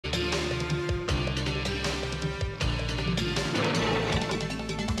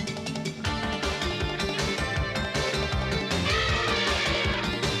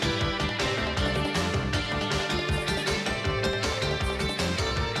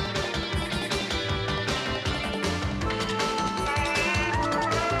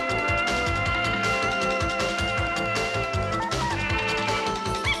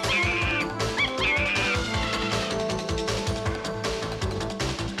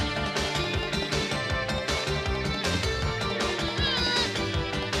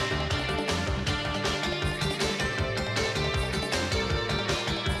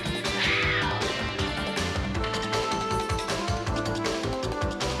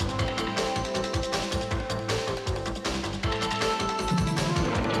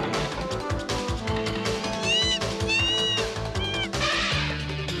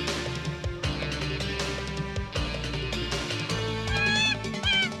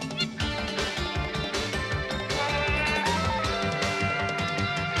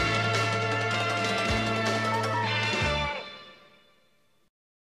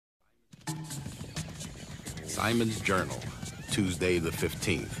Simon's Journal, Tuesday the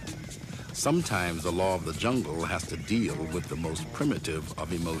 15th. Sometimes the law of the jungle has to deal with the most primitive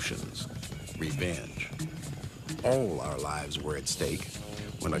of emotions, revenge. All our lives were at stake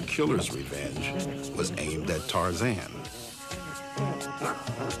when a killer's revenge was aimed at Tarzan.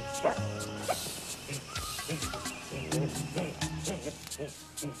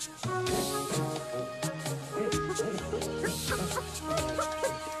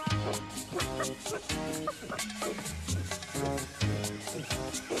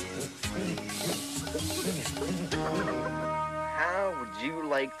 How would you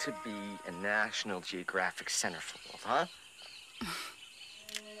like to be a National Geographic centerfold, huh?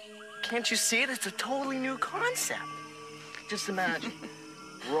 Can't you see it? It's a totally new concept. Just imagine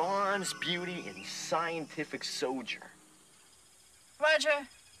bronze beauty in scientific sojourn. Roger,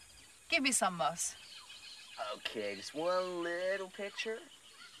 give me some moss. Okay, just one little picture.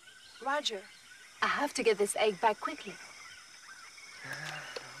 Roger, I have to get this egg back quickly.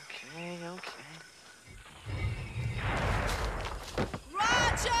 Okay.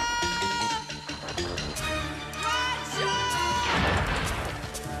 Roger! Roger!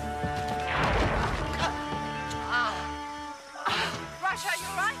 Roger, are you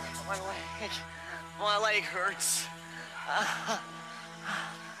all right? My leg hurts.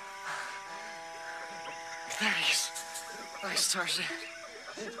 There he is. Nice, Tarzan.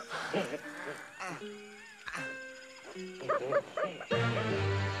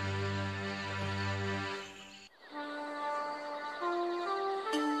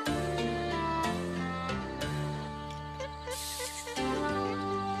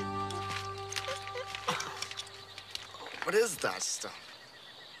 What is that stuff?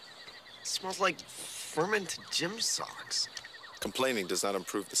 It smells like fermented gym socks. Complaining does not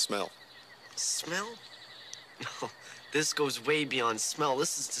improve the smell. Smell? No, this goes way beyond smell.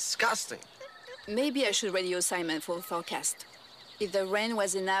 This is disgusting. Maybe I should radio Simon for a forecast. If the rain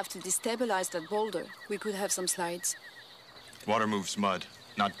was enough to destabilize that boulder, we could have some slides. Water moves mud,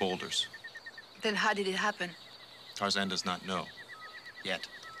 not boulders. Then how did it happen? Tarzan does not know. Yet.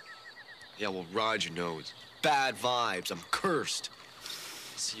 Yeah, well, Roger knows. Bad vibes. I'm cursed.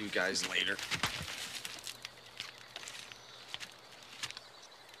 See you guys later.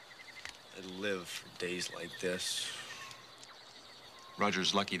 I live for days like this.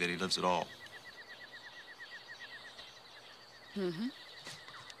 Roger's lucky that he lives at all. Mm-hmm.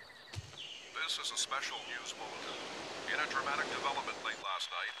 This is a special news bulletin. In a dramatic development late last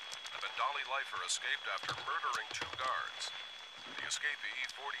night, a Bengali lifer escaped after murdering 2 guards. The escapee,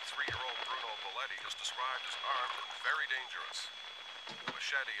 43-year-old Bruno Belletti, is described as armed and very dangerous. A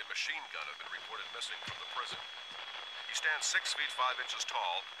machete and machine gun have been reported missing from the prison. He stands 6 feet 5 inches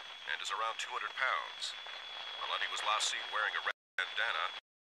tall and is around 200 pounds. Belletti was last seen wearing a red bandana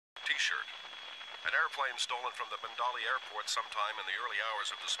T-shirt. An airplane stolen from the Bengali airport sometime in the early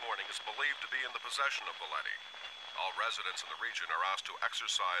hours of this morning is believed to be in the possession of Belletti. All residents in the region are asked to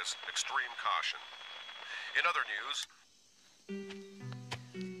exercise extreme caution. In other news,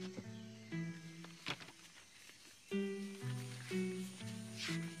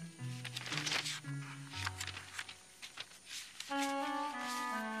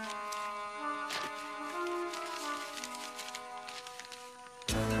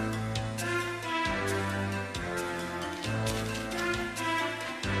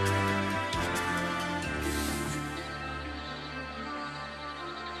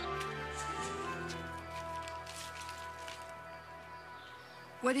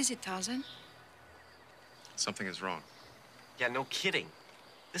 What is it, Tarzan? Something is wrong. Yeah, no kidding.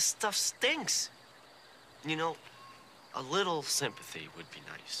 This stuff stinks. You know, a little sympathy would be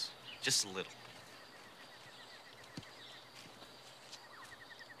nice. Just a little.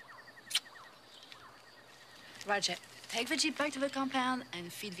 Roger, take the jeep back to the compound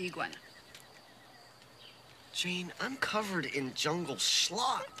and feed the iguana. Jane, I'm covered in jungle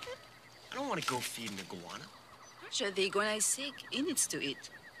slop. I don't want to go feed an iguana. Roger, the iguana is sick. He needs to eat.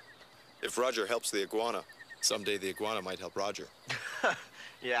 If Roger helps the iguana, someday the iguana might help Roger.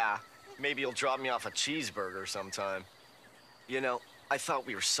 Yeah, maybe he'll drop me off a cheeseburger sometime. You know, I thought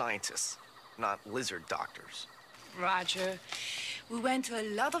we were scientists, not lizard doctors. Roger, we went to a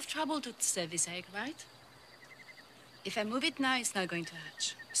lot of trouble to save this egg, right? If I move it now, it's not going to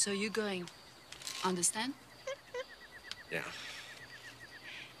hatch. So you're going. Understand? Yeah.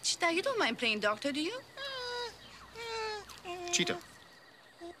 Cheetah, you don't mind playing doctor, do you? Cheetah.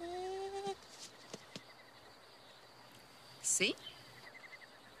 See?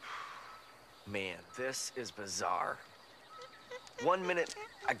 Man, this is bizarre. 1 minute,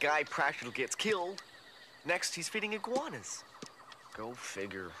 a guy practically gets killed. Next, he's feeding iguanas. Go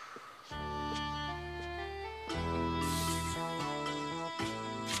figure.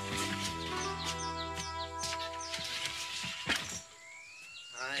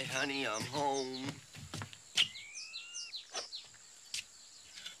 Hi, honey, I'm home.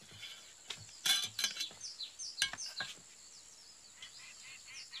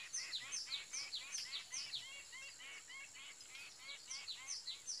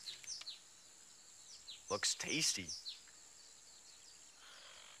 Looks tasty.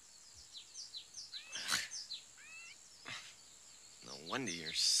 No wonder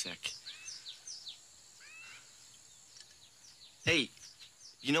you're sick. Hey,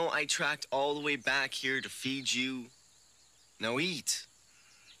 you know I tracked all the way back here to feed you. Now eat.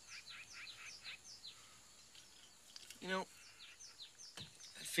 You know,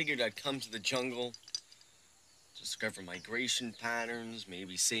 I figured I'd come to the jungle, discover migration patterns,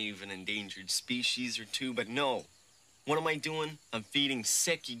 maybe save an endangered species or two, but no. What am I doing? I'm feeding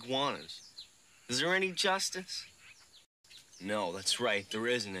sick iguanas. Is there any justice? No, that's right, there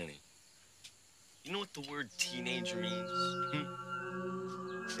isn't any. You know what the word teenager means?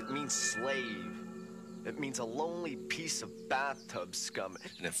 It means slave. It means a lonely piece of bathtub scum,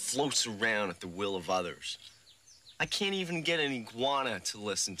 and it floats around at the will of others. I can't even get an iguana to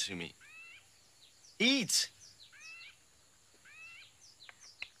listen to me. Eat!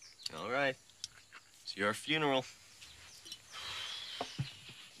 All right, it's your funeral.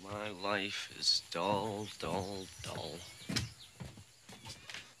 My life is dull, dull, dull.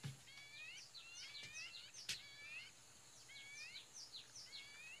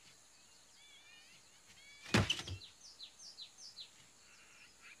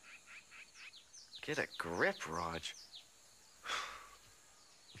 Get a grip, Raj.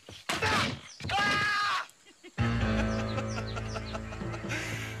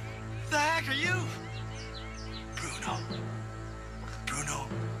 The heck are you? Bruno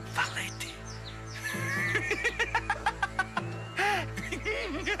Valetti.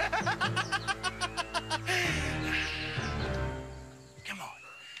 Come on, boy.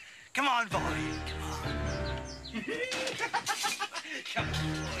 Come on. Come on, boy.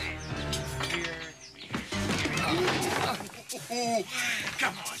 Here.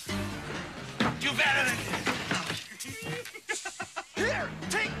 Come on. You better than this. Here,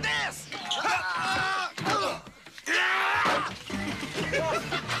 take this!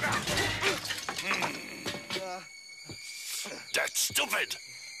 That's stupid.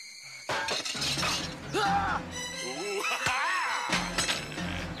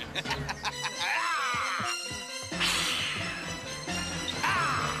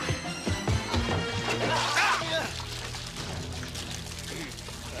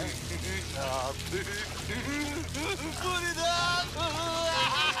 Put it up!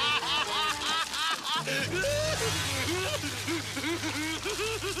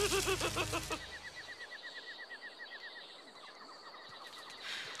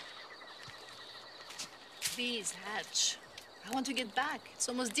 Please, Hatch. I want to get back. It's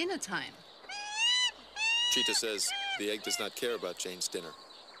almost dinner time. Cheetah says the egg does not care about Jane's dinner.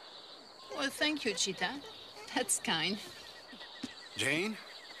 Well, thank you, Cheetah. That's kind. Jane?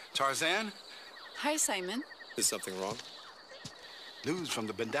 Tarzan? Hi, Simon. Is something wrong? News from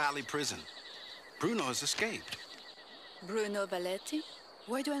the Bendali prison. Bruno has escaped. Bruno Valetti?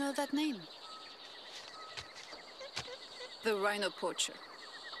 Why do I know that name? The rhino poacher.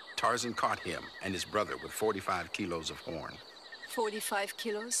 Tarzan caught him and his brother with 45 kilos of horn. 45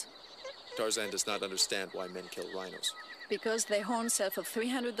 kilos? Tarzan does not understand why men kill rhinos. Because their horns sell for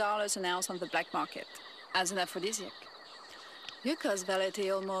 $300 an ounce on the black market as an aphrodisiac. You cost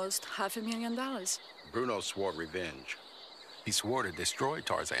Valetti almost $500,000. Bruno swore revenge. He swore to destroy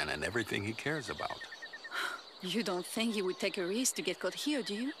Tarzan and everything he cares about. You don't think he would take a risk to get caught here,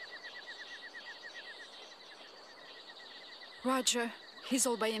 do you? Roger, he's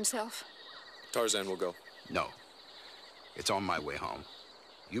all by himself. Tarzan will go. No. It's on my way home.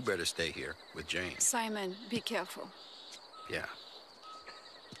 You better stay here with Jane. Simon, be careful. Yeah.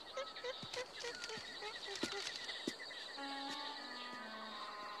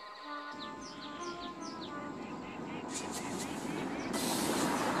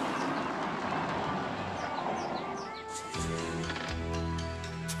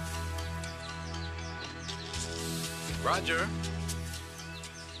 Roger.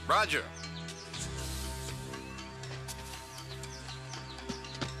 Roger.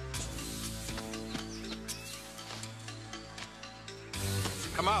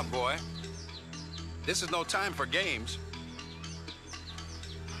 Come out, boy. This is no time for games.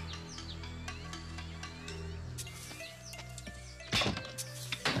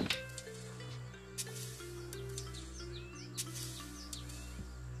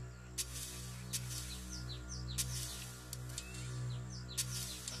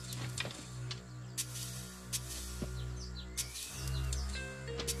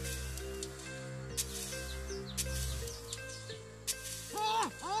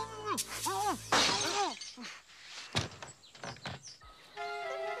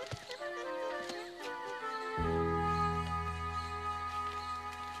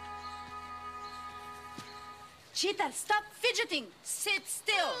 Cheetah, stop fidgeting. Sit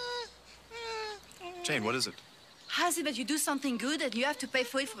still. Jane, what is it? How is it that you do something good and you have to pay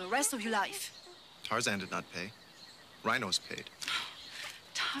for it for the rest of your life? Tarzan did not pay. Rhinos paid.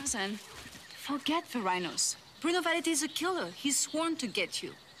 Tarzan, forget the rhinos. Bruno Valletti is a killer. He's sworn to get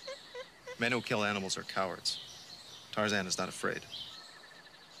you. Men who kill animals are cowards. Tarzan is not afraid.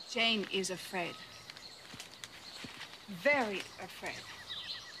 Jane is afraid. Very afraid.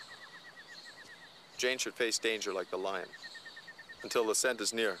 Jane should face danger like the lion. Until the scent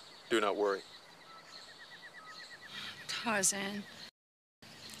is near, do not worry. Tarzan,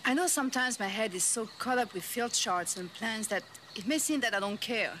 I know sometimes my head is so caught up with field charts and plans that it may seem that I don't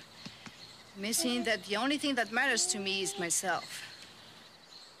care. It may seem that the only thing that matters to me is myself.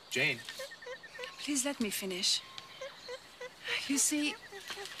 Jane. Please let me finish. You see,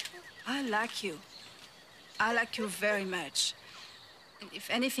 I like you. I like you very much. And if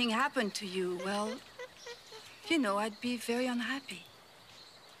anything happened to you, well, you know, I'd be very unhappy.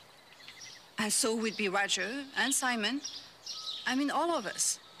 And so would be Roger and Simon. I mean, all of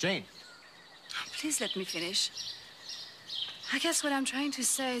us. Jane. Please let me finish. I guess what I'm trying to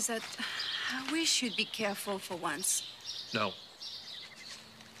say is that we should be careful for once. No.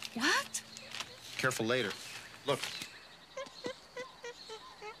 What? Careful later. Look.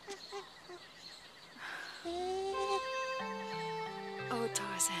 Oh,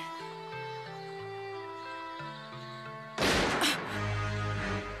 Tarzan.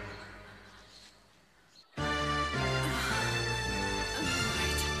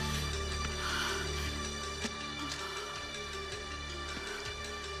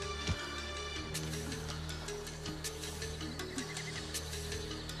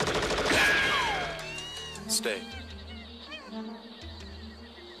 Stay. I'm all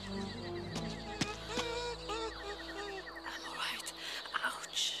right.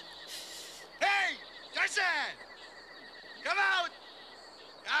 Ouch. Hey, Tarzan! Come out!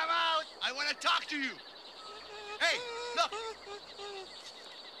 Come out! I want to talk to you. Hey, look!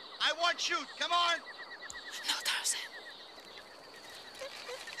 I won't shoot. Come on! No, Tarzan.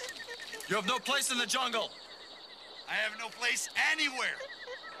 You have no place in the jungle. I have no place anywhere.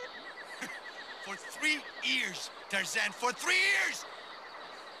 For 3 years, Tarzan, for 3 years!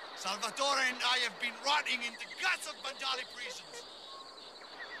 Salvatore and I have been rotting in the guts of Bandali prisons.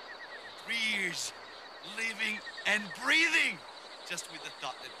 3 years, living and breathing, just with the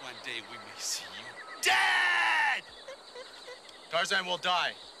thought that one day we may see you dead! Tarzan will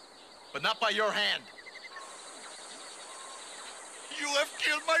die, but not by your hand. You have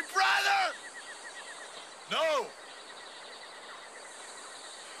killed my brother! No!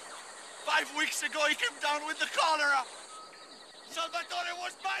 5 weeks ago, he came down with the cholera. Salvatore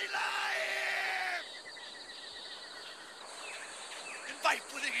was my life! And by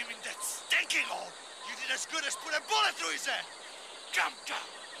putting him in that stinking hole, you did as good as put a bullet through his head. Come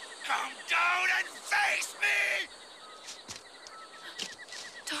down and face me!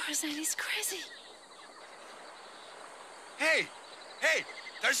 Tarzan is crazy. Hey,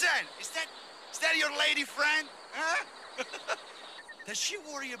 Tarzan, is that your lady friend, huh? Does she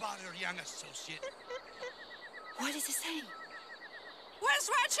worry about her young associate? What is he saying? Where's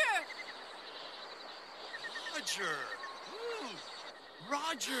Roger? Roger. Ooh,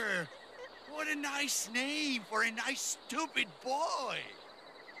 Roger. What a nice name for a nice, stupid boy.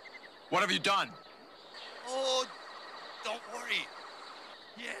 What have you done? Oh, don't worry.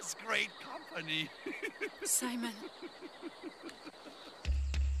 He has great company. Simon.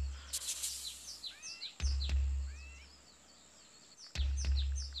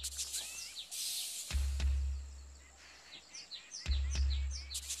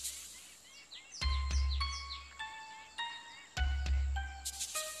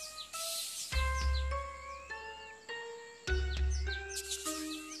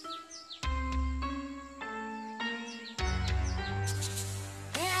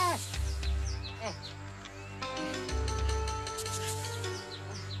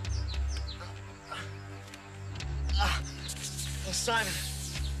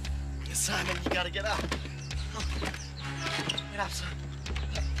 Simon, you gotta get up. Get up, son.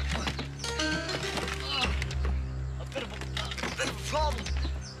 A bit of a problem.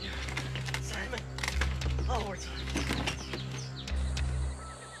 Simon, one more time.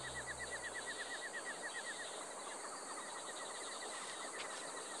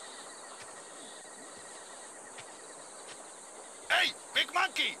 Hey, big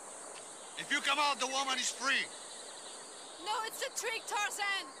monkey! If you come out, the woman is free. No, it's a trick,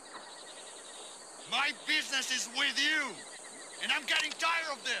 Tarzan! My business is with you, and I'm getting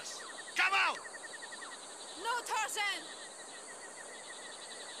tired of this. Come out! No, Tarzan!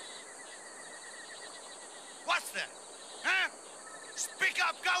 What's that? Huh? Speak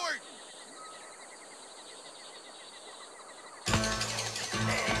up, coward!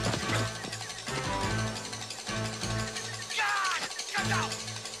 God! Come down!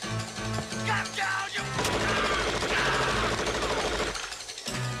 Come down, you...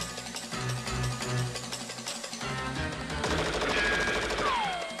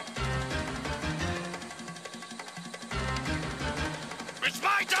 It's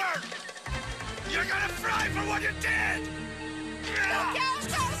my turn! You're gonna fry for what you did! Look out,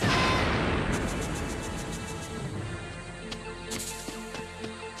 Tarzan!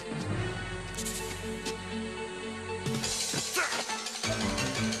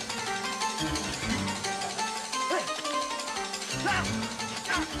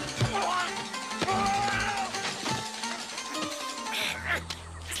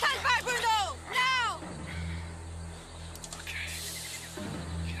 Stand by, Bruno! Now! Okay.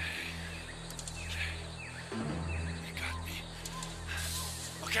 You got me.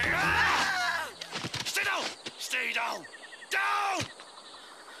 Okay. Ah! Stay down! Stay down! Down!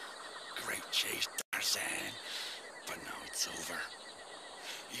 Great chase, Tarzan. But now it's over.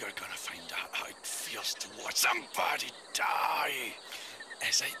 You're gonna find out how it feels to watch somebody die.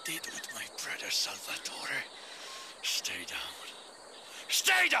 As I did with my brother Salvatore. Stay down.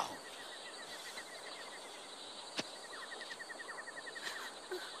 Stay down!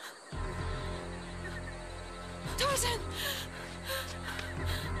 Tarzan!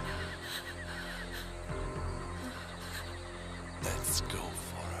 Let's go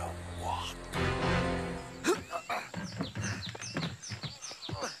for a walk.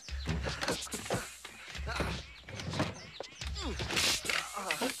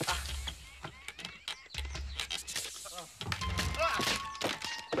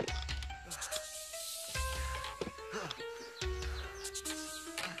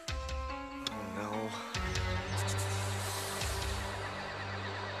 No.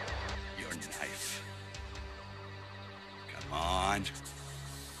 Your knife. Come on.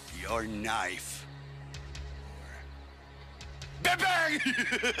 Your knife. Bang! Bang!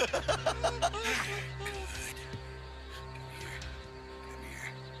 Good. Come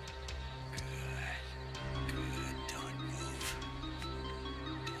here. Good. Don't move.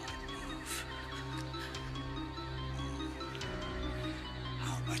 Don't move.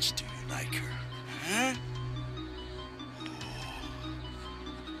 How much do you like her? Huh?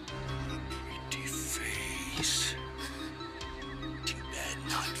 Pretty face. Too bad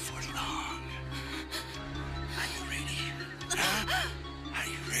not for long. Are you ready? Huh? Are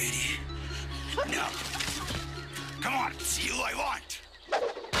you ready? No. Come on, see who I want.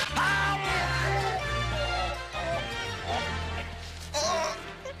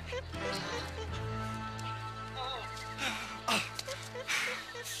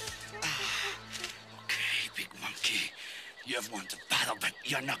 Okay, big monkey. You have won the battle, but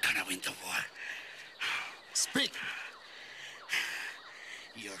you're not gonna win the war. Speak!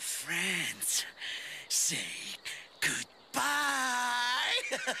 Your friends say goodbye.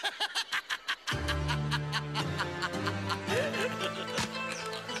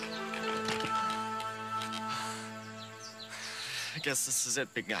 I guess this is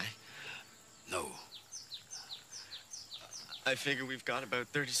it, big guy. No. I figure we've got about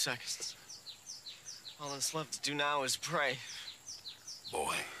 30 seconds. All that's left to do now is pray.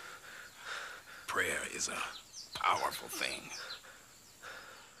 Boy, prayer is a powerful thing.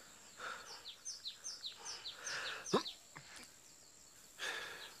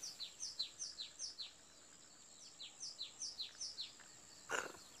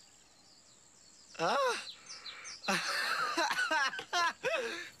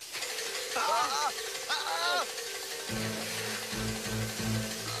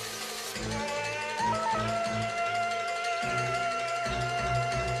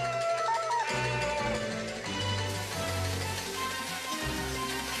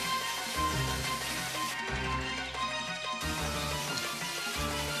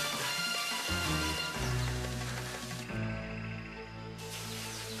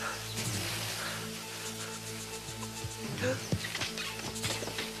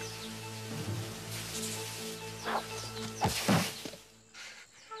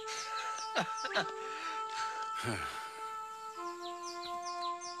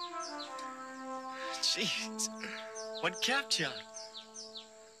 Jeez, what kept you?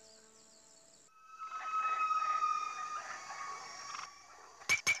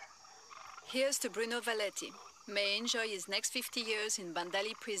 Here's to Bruno Valetti. May enjoy his next 50 years in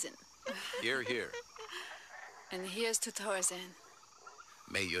Bandali prison. Here, here. And here's to Tarzan.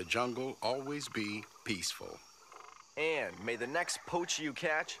 May your jungle always be peaceful. And may the next poacher you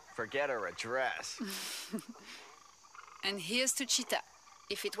catch forget her address. And here's to Cheetah.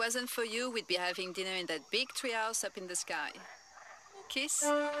 If it wasn't for you, we'd be having dinner in that big treehouse up in the sky. Kiss?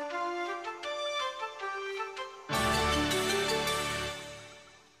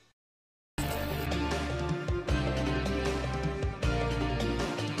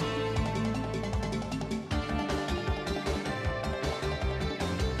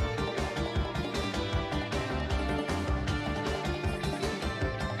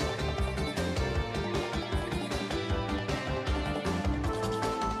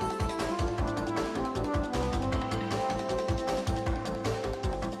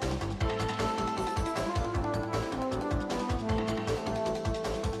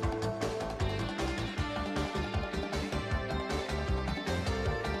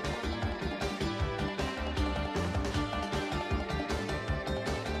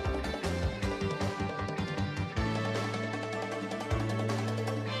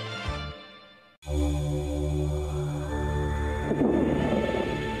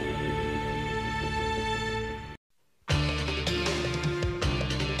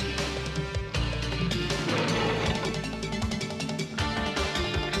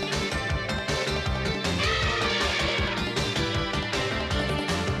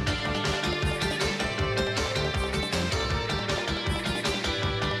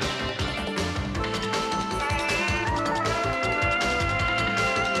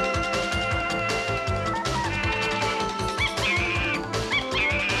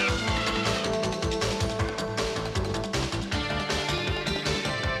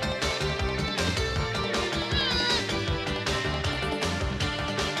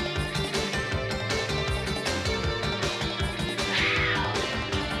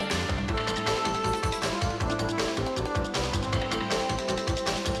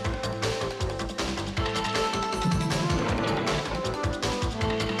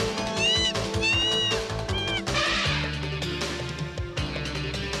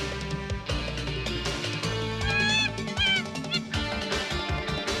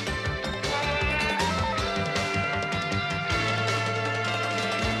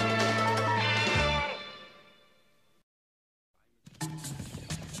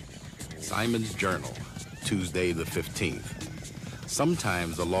 Simon's Journal, Tuesday the 15th.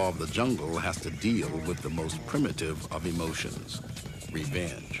 Sometimes the law of the jungle has to deal with the most primitive of emotions,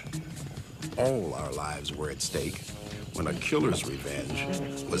 revenge. All our lives were at stake when a killer's revenge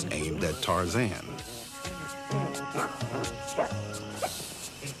was aimed at Tarzan.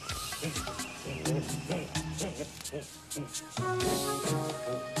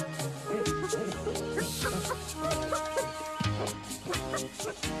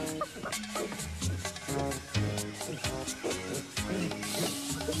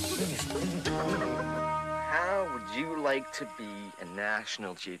 How would you like to be a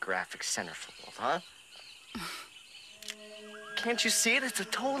National Geographic centerfold, huh? Can't you see it? It's a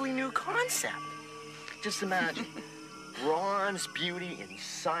totally new concept. Just imagine. Bronze beauty and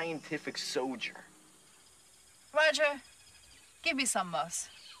scientific sojourn. Roger, give me some moss.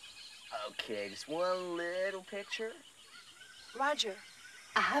 Okay, just one little picture. Roger,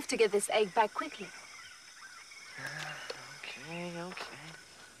 I have to get this egg back quickly. Okay.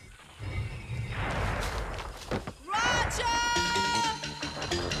 Roger!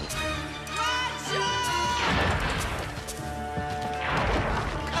 Roger!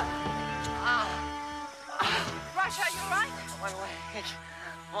 Roger, are you all right?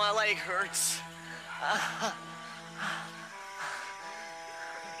 My leg hurts.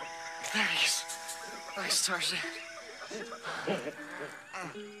 Thanks. Thanks, Tarzan.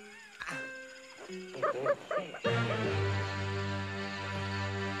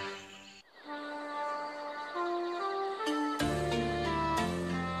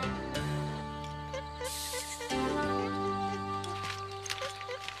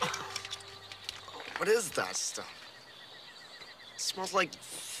 What is that stuff? It smells like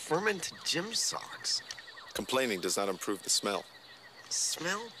fermented gym socks. Complaining does not improve the smell.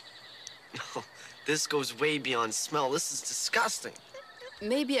 Smell? No, this goes way beyond smell. This is disgusting.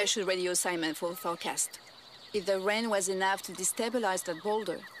 Maybe I should radio Simon for a forecast. If the rain was enough to destabilize that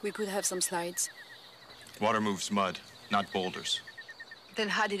boulder, we could have some slides. Water moves mud, not boulders. Then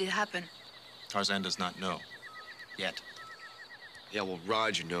how did it happen? Tarzan does not know. Yet. Yeah, well,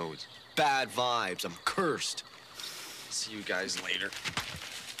 Roger knows. Bad vibes. I'm cursed. See you guys later.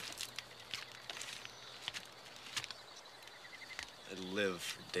 I live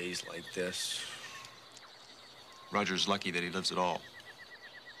for days like this. Roger's lucky that he lives at all.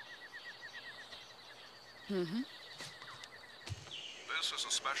 This This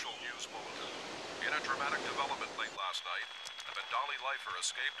is a special news bulletin. In a dramatic development late last night, a Bengali lifer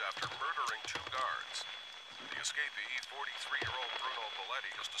escaped after murdering 2 guards. The escapee, 43-year-old Bruno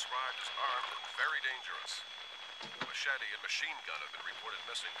Belletti, is described as armed and very dangerous. A machete and machine gun have been reported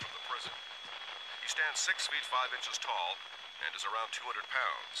missing from the prison. He stands 6 feet 5 inches tall and is around 200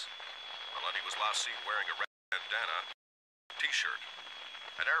 pounds. Belletti was last seen wearing a red bandana t-shirt.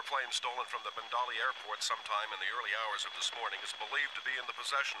 An airplane stolen from the Bengali airport sometime in the early hours of this morning is believed to be in the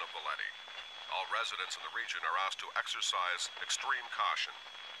possession of Belletti. All residents in the region are asked to exercise extreme caution.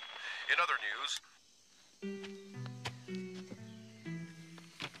 In other news,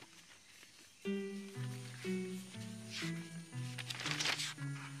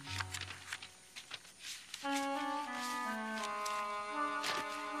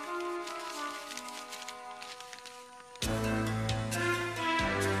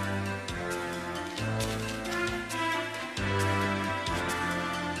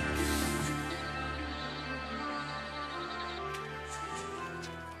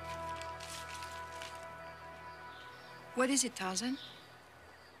 What is it, Tarzan?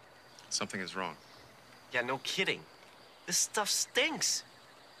 Something is wrong. Yeah, no kidding. This stuff stinks.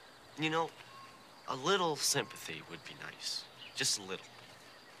 You know, a little sympathy would be nice. Just a little.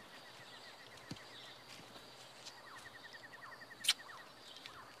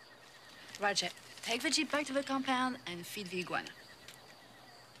 Roger, take the jeep back to the compound and feed the iguana.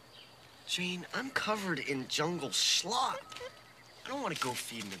 Jane, I'm covered in jungle schlop. I don't want to go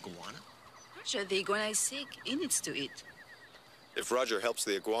feed an iguana. Roger, the iguana is sick. He needs to eat. If Roger helps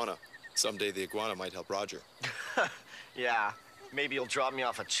the iguana, someday the iguana might help Roger. Yeah, maybe you'll drop me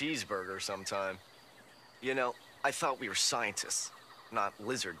off a cheeseburger sometime. You know, I thought we were scientists, not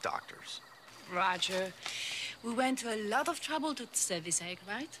lizard doctors. Roger, we went to a lot of trouble to save this egg,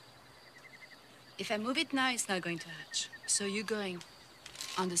 right? If I move it now, it's not going to hatch. So you're going.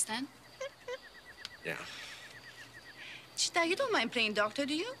 Understand? Yeah. Cheetah, you don't mind playing doctor,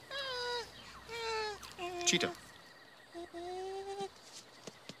 do you? Cheetah.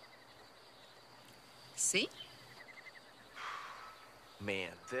 See? Man,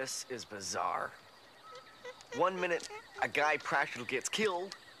 this is bizarre. 1 minute, a guy practically gets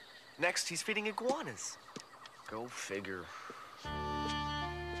killed. Next, he's feeding iguanas. Go figure.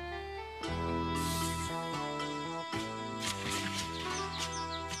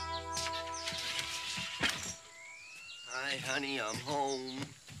 Hi, honey, I'm home.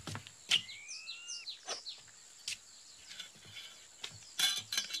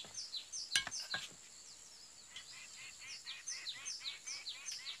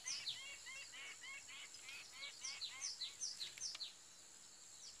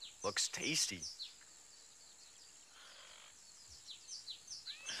 Looks tasty.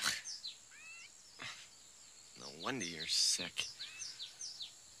 No wonder you're sick.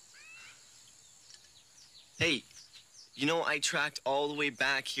 Hey, you know I tracked all the way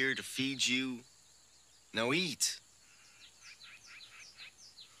back here to feed you. Now eat.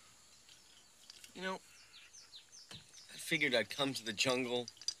 You know, I figured I'd come to the jungle,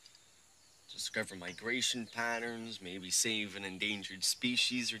 discover migration patterns, maybe save an endangered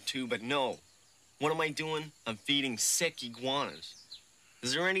species or 2, but no. What am I doing? I'm feeding sick iguanas.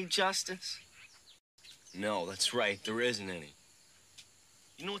 Is there any justice? No, that's right, there isn't any.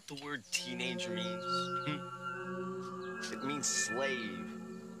 You know what the word teenager means? It means slave.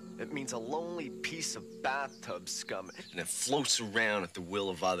 It means a lonely piece of bathtub scum, and it floats around at the will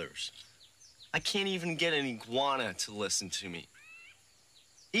of others. I can't even get an iguana to listen to me.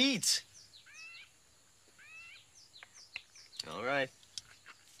 Eat! All right.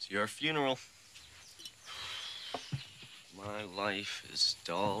 It's your funeral. My life is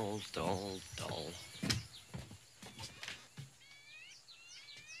dull, dull, dull.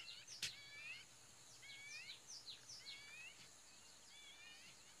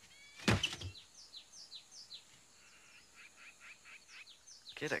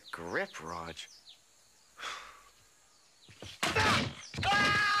 Get a grip, Raj.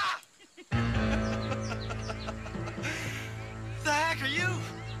 Ah! The heck are you?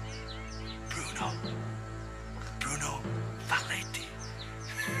 Bruno Belletti.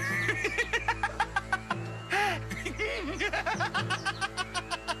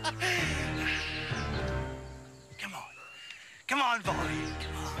 Come on, boy.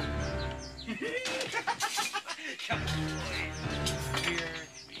 Come on. Come on, boy. Here.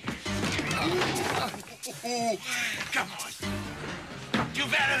 Come on. Do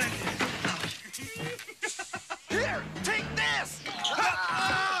better than this. Here, take this!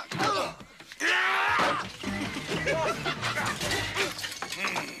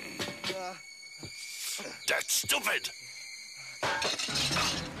 That's stupid.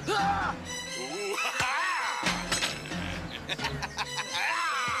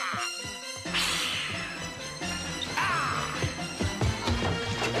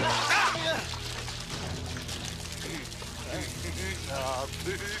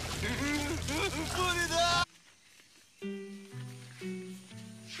 Put it up!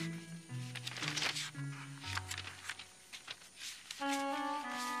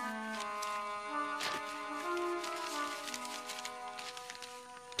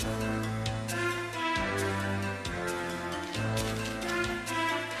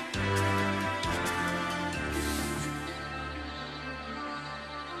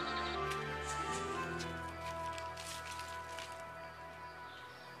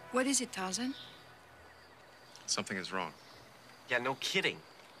 What is it, Tarzan? Something is wrong. Yeah, no kidding.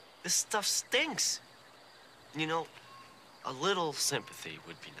 This stuff stinks. You know, a little sympathy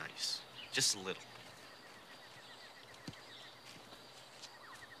would be nice. Just a little.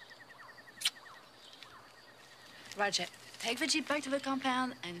 Roger, take the jeep back to the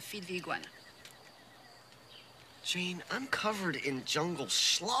compound and feed the iguana. Jane, I'm covered in jungle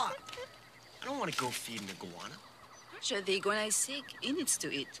slop. I don't want to go feed an iguana. Roger, the iguana is sick. He needs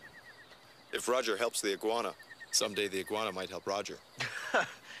to eat. If Roger helps the iguana, someday the iguana might help Roger.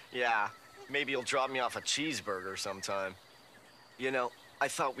 Yeah, maybe he'll drop me off a cheeseburger sometime. You know, I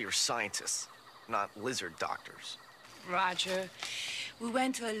thought we were scientists, not lizard doctors. Roger, we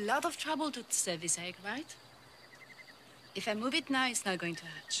went to a lot of trouble to save this egg, right? If I move it now, it's not going to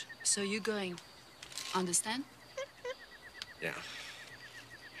hatch. So you're going. Understand? Yeah.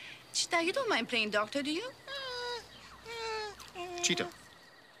 Cheetah, you don't mind playing doctor, do you? Cheetah.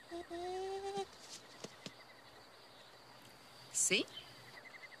 See?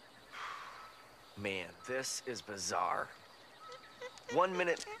 Man, this is bizarre. 1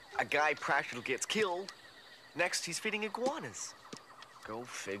 minute, a guy practically gets killed. Next, he's feeding iguanas. Go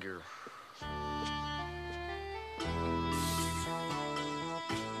figure.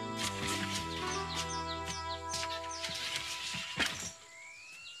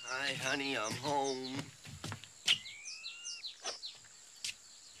 Hi, honey, I'm home.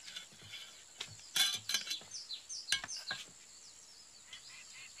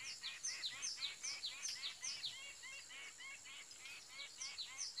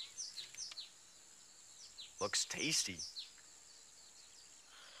 Looks tasty.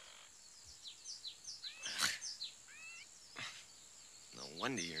 No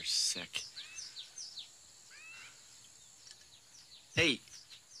wonder you're sick. Hey,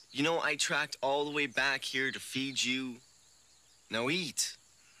 you know I tracked all the way back here to feed you. Now eat.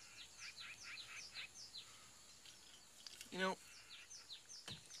 You know,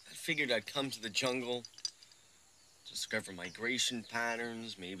 I figured I'd come to the jungle, discover migration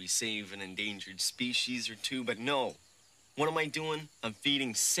patterns, maybe save an endangered species or two, but no. What am I doing? I'm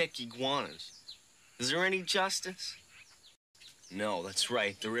feeding sick iguanas. Is there any justice? No, that's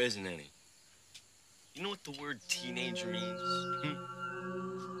right, there isn't any. You know what the word teenager means?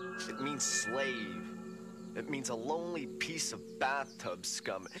 It means slave. It means a lonely piece of bathtub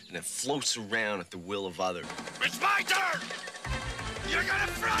scum, and it floats around at the will of others. It's my turn! You're gonna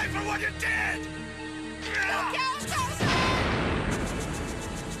fry for what you did!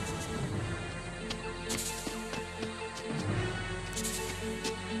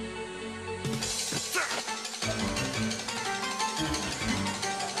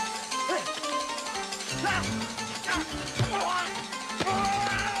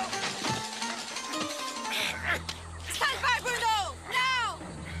 Stand by, Bruno! Now!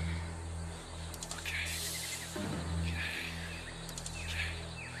 Okay.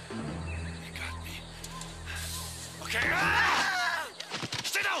 You got me. Okay. Ah!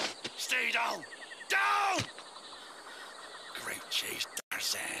 Stay down! Stay down! Down! Great chase,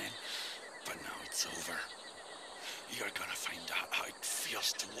 Tarzan. But now it's over. You're gonna find out how it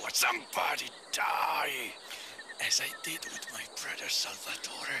feels to watch somebody die. As I did with my brother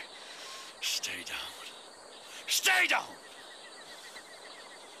Salvatore. Stay down. Stay down!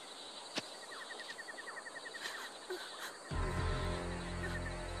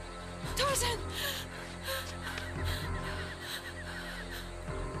 Tarzan!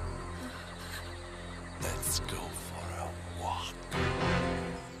 Let's go for a walk.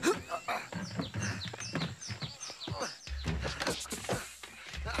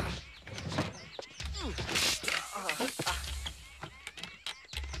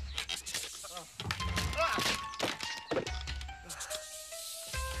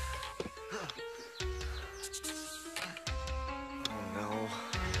 No.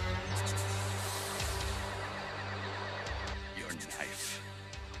 Your knife.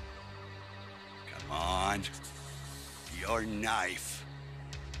 Come on. Your knife.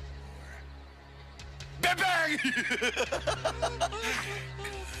 Bang, bang! Good.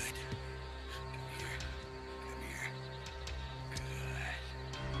 Come here.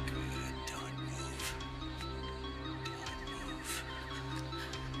 Good. Don't move. Don't move.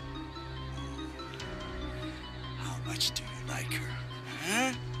 How much do you like her?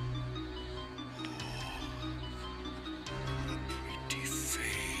 Huh? Oh, a pretty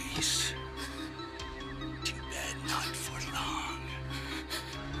face. Too bad not for long.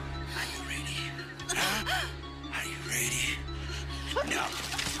 Are you ready? Huh? Are you ready? No.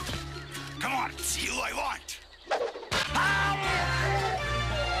 Come on, see who I want.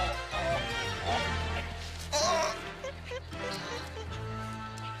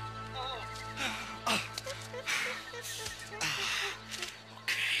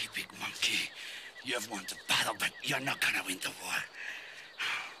 Okay, big monkey. You have won the battle, but you're not gonna win the war.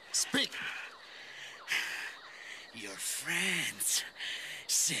 Speak. Your friends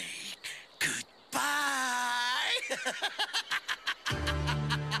say goodbye.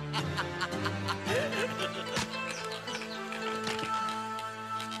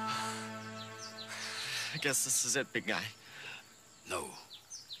 I guess this is it, big guy. No.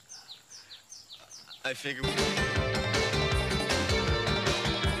 I figure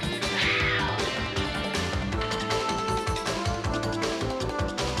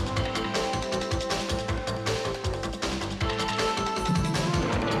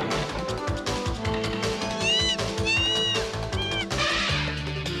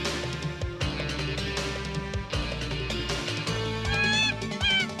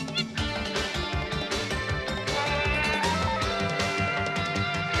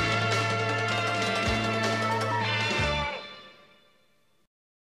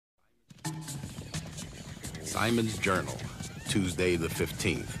Simon's Journal, Tuesday the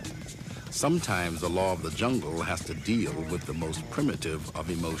 15th. Sometimes the law of the jungle has to deal with the most primitive of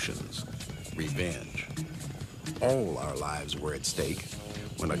emotions, revenge. All our lives were at stake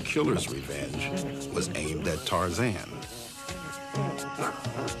when a killer's revenge was aimed at Tarzan.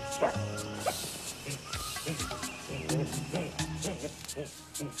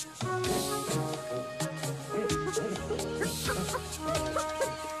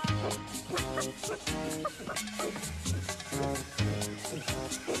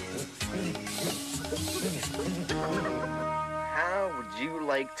 how would you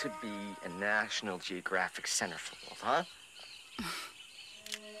like to be a National Geographic centerfold, huh?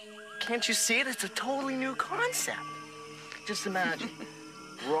 Can't you see it? It's a totally new concept. Just imagine.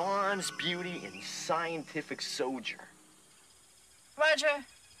 Bronze beauty and scientific sojourn. Roger,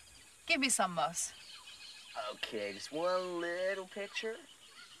 give me some moss. Okay, just one little picture.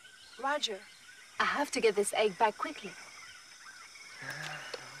 Roger, I have to get this egg back quickly.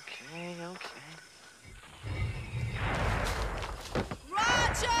 Okay, okay.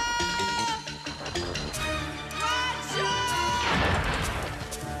 Roger! Roger!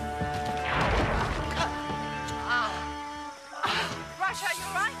 Roger, are you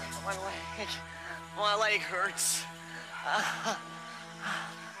all right? My leg hurts.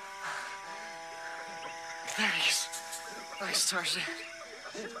 Thanks. Thanks, Tarzan.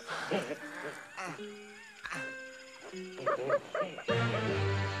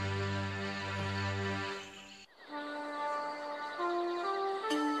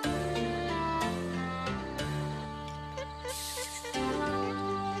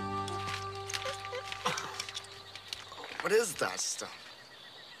 What is that stuff?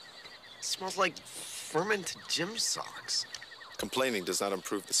 It smells like fermented gym socks. Complaining does not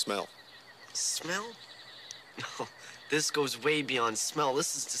improve the smell. Smell? No, this goes way beyond smell.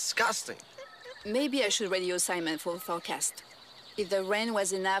 This is disgusting. Maybe I should radio Simon for a forecast. If the rain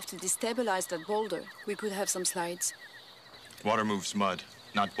was enough to destabilize that boulder, we could have some slides. Water moves mud,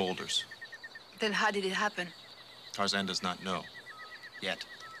 not boulders. Then how did it happen? Tarzan does not know. Yet.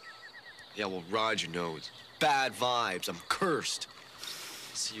 Yeah, well, Roger knows. Bad vibes. I'm cursed.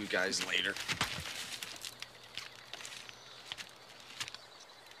 See you guys later.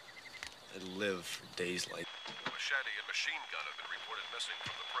 I live for days like... Machete and machine gun have been reported missing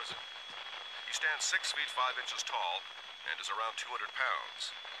from the prison. He stands 6 feet 5 inches tall and is around 200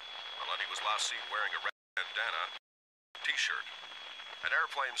 pounds. Valenti was last seen wearing a red bandana, t-shirt. An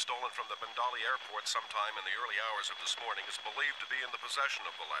airplane stolen from the Bendali airport sometime in the early hours of this morning is believed to be in the possession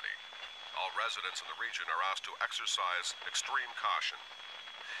of Valenti. All residents in the region are asked to exercise extreme caution.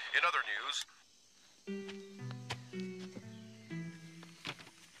 In other news...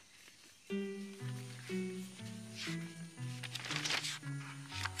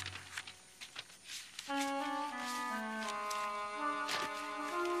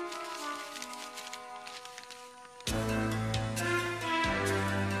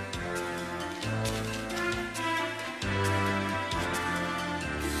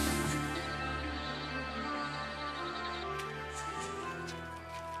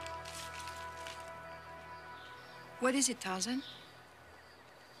 What is it, Tarzan?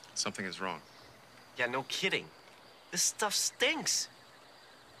 Something is wrong. Yeah, no kidding. This stuff stinks.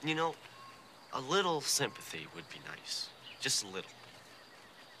 You know, a little sympathy would be nice. Just a little.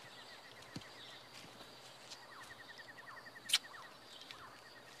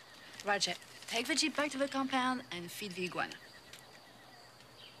 Roger, take the jeep back to the compound and feed the iguana.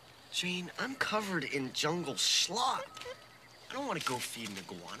 Jane, I'm covered in jungle slop. I don't want to go feed an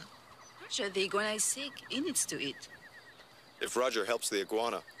iguana. Roger, the iguana is sick. He needs to eat. If Roger helps the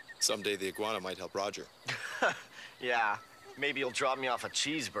iguana, someday the iguana might help Roger. Yeah, maybe he'll drop me off a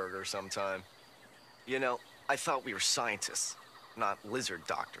cheeseburger sometime. You know, I thought we were scientists, not lizard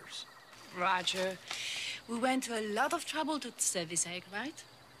doctors. Roger, we went to a lot of trouble to save this egg, right?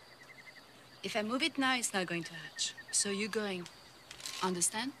 If I move it now, it's not going to hatch. So you're going.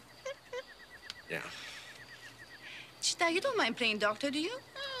 Understand? Yeah. Cheetah, you don't mind playing doctor, do you?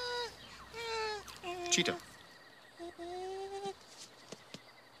 Cheetah.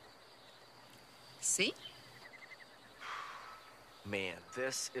 See? Man,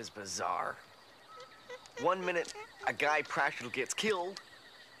 this is bizarre. 1 minute, a guy practically gets killed.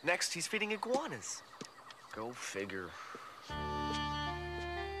 Next, he's feeding iguanas. Go figure.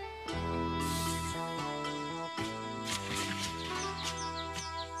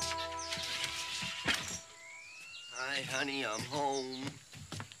 Hi, honey, I'm home.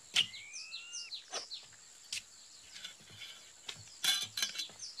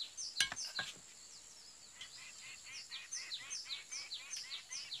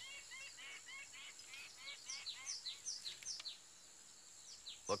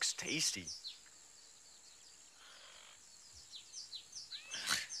 Looks tasty.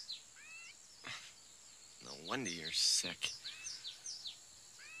 No wonder you're sick.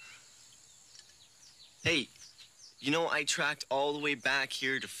 Hey, you know I tracked all the way back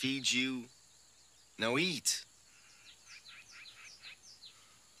here to feed you. Now eat.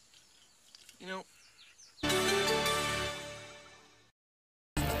 You know,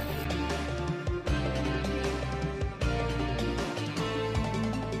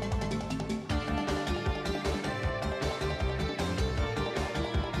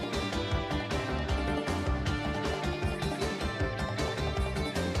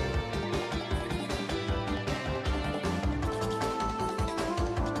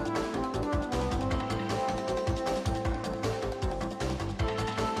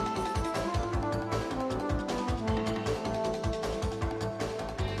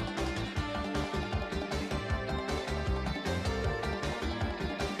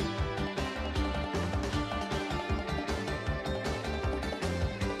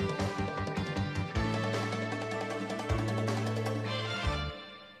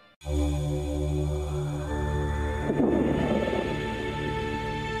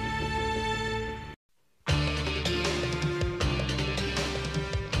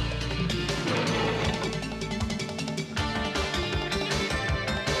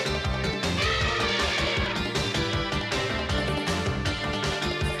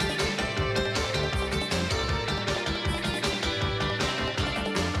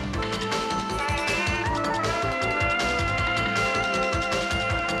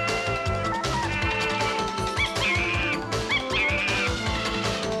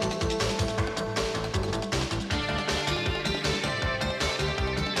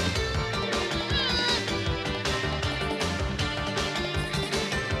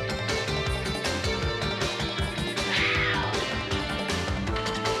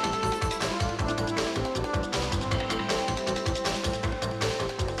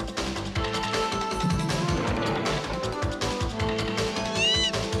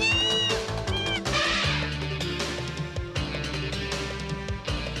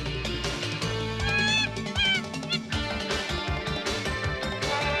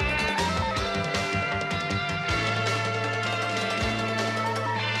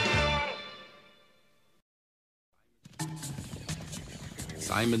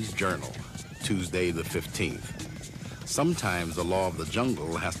 Simon's Journal, Tuesday the 15th. Sometimes the law of the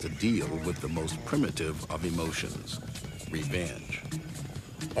jungle has to deal with the most primitive of emotions, revenge.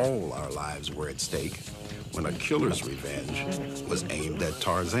 All our lives were at stake when a killer's revenge was aimed at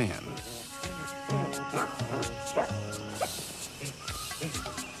Tarzan.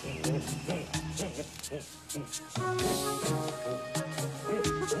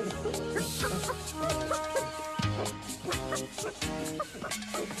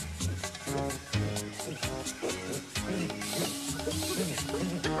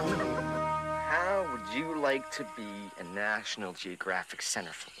 how would you like to be a National Geographic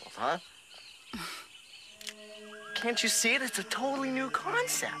centerfold, huh? Can't you see it? It's a totally new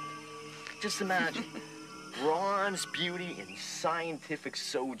concept. Just imagine. bronze beauty and scientific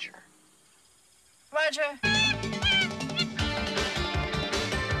soldier. Roger.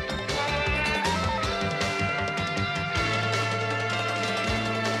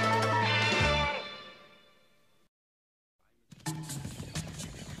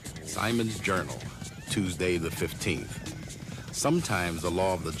 Simon's Journal, Tuesday the 15th. Sometimes the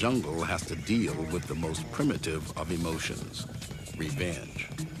law of the jungle has to deal with the most primitive of emotions, revenge.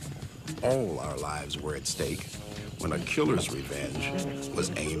 All our lives were at stake when a killer's revenge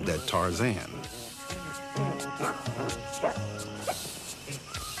was aimed at Tarzan.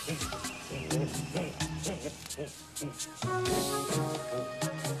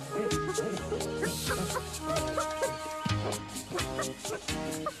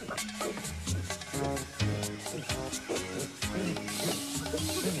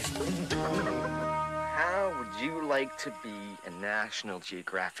 How would you like to be a National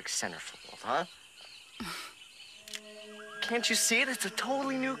Geographic centerfold, huh? Can't you see it? It's a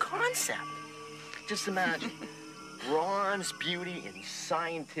totally new concept. Just imagine. Bronze beauty and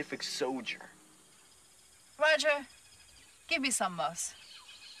scientific soldier. Roger, give me some moss.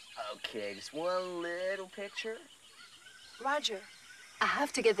 Okay, just one little picture. Roger, I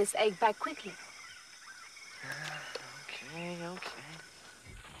have to get this egg back quickly. Okay.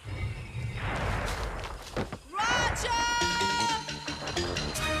 Roger!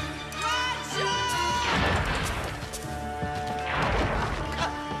 Roger!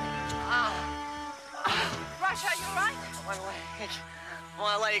 Roger, are you all right?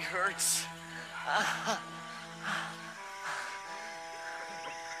 My leg hurts.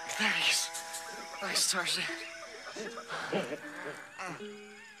 Thanks. Thanks, Tarzan.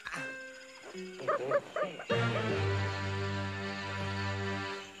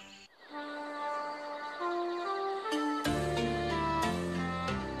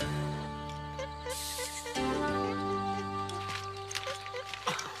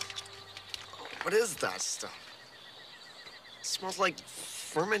 What is that stuff? It smells like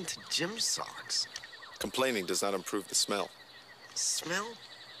fermented gym socks. Complaining does not improve the smell. Smell?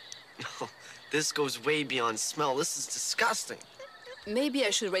 No, this goes way beyond smell. This is disgusting. Maybe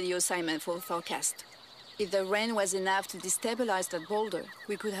I should radio Simon for a forecast. If the rain was enough to destabilize that boulder,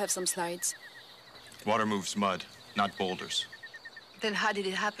 we could have some slides. Water moves mud, not boulders. Then how did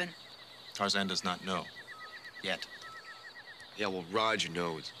it happen? Tarzan does not know. Yet. Yeah, well, Roger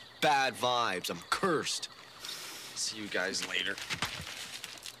knows. Bad vibes. I'm cursed. See you guys later.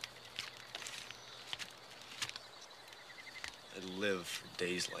 I live for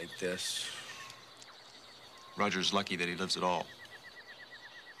days like this. Roger's lucky that he lives at all.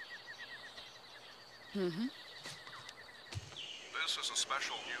 This is a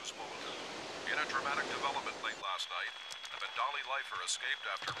special news bulletin. In a dramatic development late last night, a Bengali lifer escaped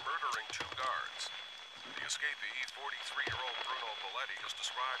after murdering 2 guards. The escapee, 43-year-old Bruno Belletti, is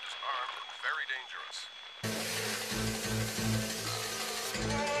described as armed and very dangerous.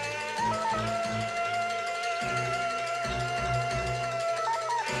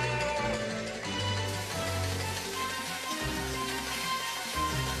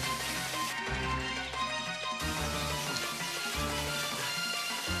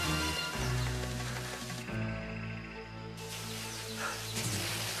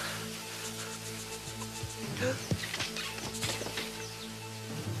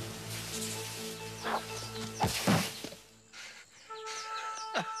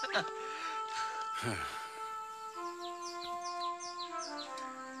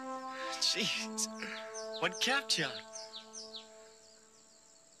 Jeez, what kept you?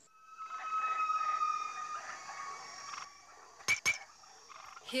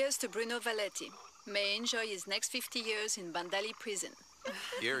 Here's to Bruno Valletti. May enjoy his next 50 years in Bandali prison.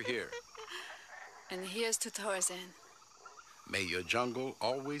 Here, here. And here's to Tarzan. May your jungle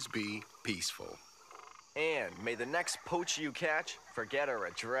always be peaceful. And may the next poacher you catch forget her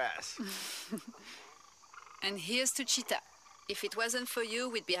address. And here's to Cheetah. If it wasn't for you,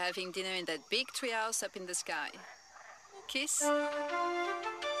 we'd be having dinner in that big treehouse up in the sky. Kiss.